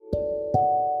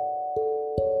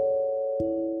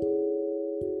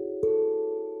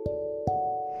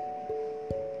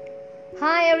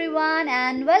Hi everyone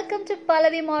and welcome to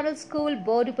Pallavi Model School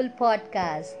Bodhipal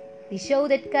Podcast, the show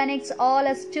that connects all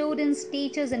our students,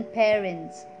 teachers and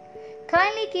parents.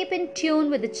 Kindly keep in tune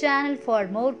with the channel for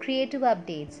more creative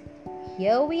updates.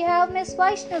 Here we have Miss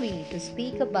Vaishnavi to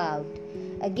speak about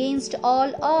Against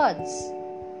All Odds.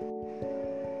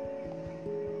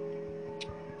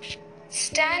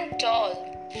 Stand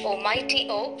tall, O mighty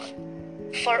oak,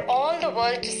 for all the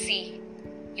world to see.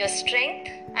 Your strength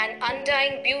and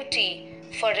undying beauty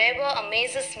forever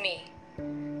amazes me.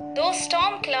 Though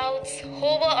storm clouds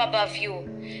hover above you,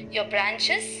 your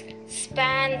branches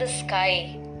span the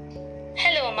sky.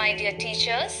 Hello, my dear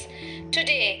teachers.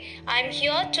 Today, I'm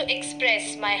here to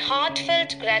express my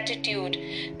heartfelt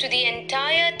gratitude to the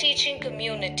entire teaching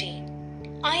community.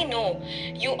 I know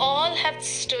you all have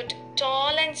stood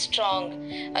tall and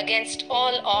strong against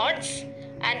all odds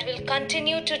and will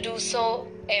continue to do so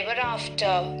ever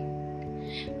after.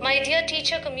 My dear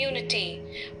teacher community,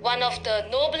 one of the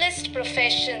noblest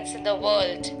professions in the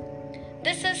world,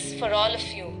 this is for all of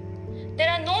you. There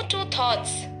are no two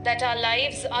thoughts that our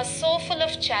lives are so full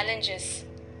of challenges.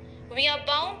 We are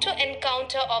bound to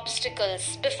encounter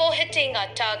obstacles before hitting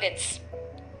our targets.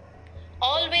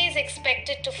 Always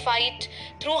expected to fight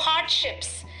through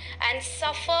hardships and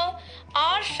suffer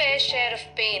our fair share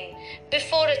of pain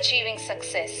before achieving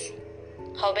success.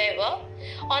 However,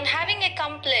 on having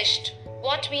accomplished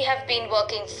what we have been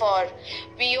working for,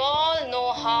 we all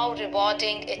know how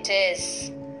rewarding it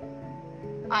is.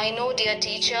 I know, dear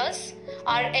teachers,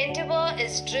 our endeavor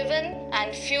is driven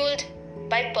and fueled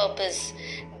by purpose.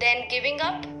 Then giving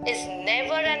up is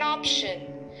never an option.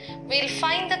 We'll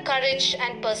find the courage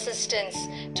and persistence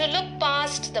to look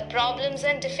past the problems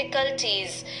and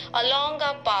difficulties along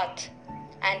our path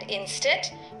and instead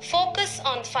focus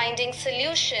on finding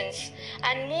solutions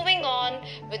and moving on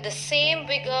with the same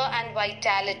vigor and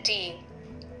vitality.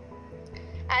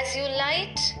 As you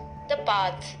light the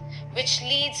path which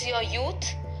leads your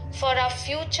youth, for our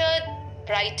future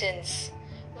brightens.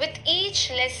 With each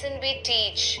lesson we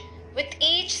teach, with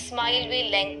each smile we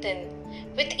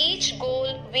lengthen, with each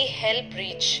goal we help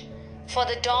reach. For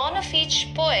the dawn of each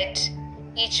poet,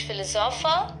 each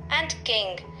philosopher and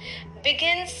king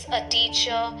begins a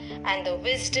teacher and the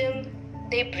wisdom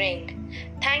they bring.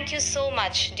 Thank you so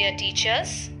much, dear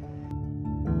teachers.